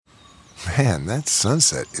Man, that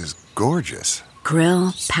sunset is gorgeous.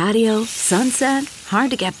 Grill, patio, sunset.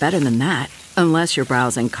 Hard to get better than that. Unless you're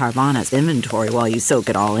browsing Carvana's inventory while you soak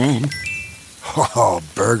it all in. Oh,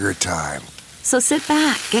 burger time. So sit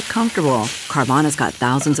back, get comfortable. Carvana's got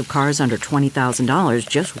thousands of cars under $20,000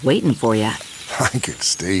 just waiting for you. I could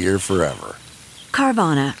stay here forever.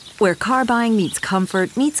 Carvana, where car buying meets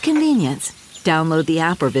comfort meets convenience. Download the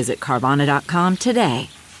app or visit Carvana.com today.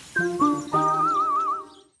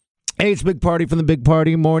 Hey, it's Big Party from the Big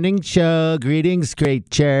Party Morning Show. Greetings, great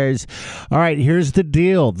chairs. All right, here's the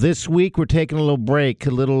deal. This week, we're taking a little break, a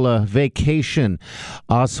little vacation.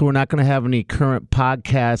 So we're not going to have any current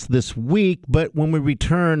podcasts this week, but when we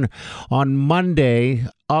return on Monday,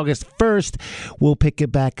 August 1st, we'll pick it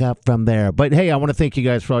back up from there. But hey, I want to thank you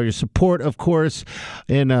guys for all your support, of course,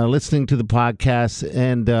 in listening to the podcast.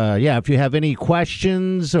 And yeah, if you have any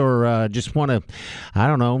questions or just want to, I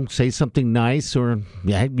don't know, say something nice, or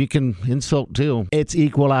yeah, you can insult too. It's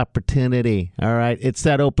equal opportunity. All right. It's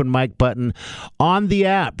that open mic button on the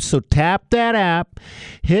app. So tap that app,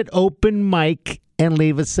 hit open mic, and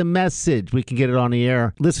leave us a message. We can get it on the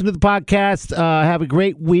air. Listen to the podcast. Have a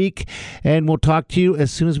great week, and we'll talk to you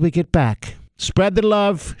as soon as we get back. Spread the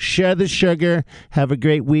love, share the sugar. Have a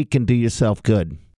great week, and do yourself good.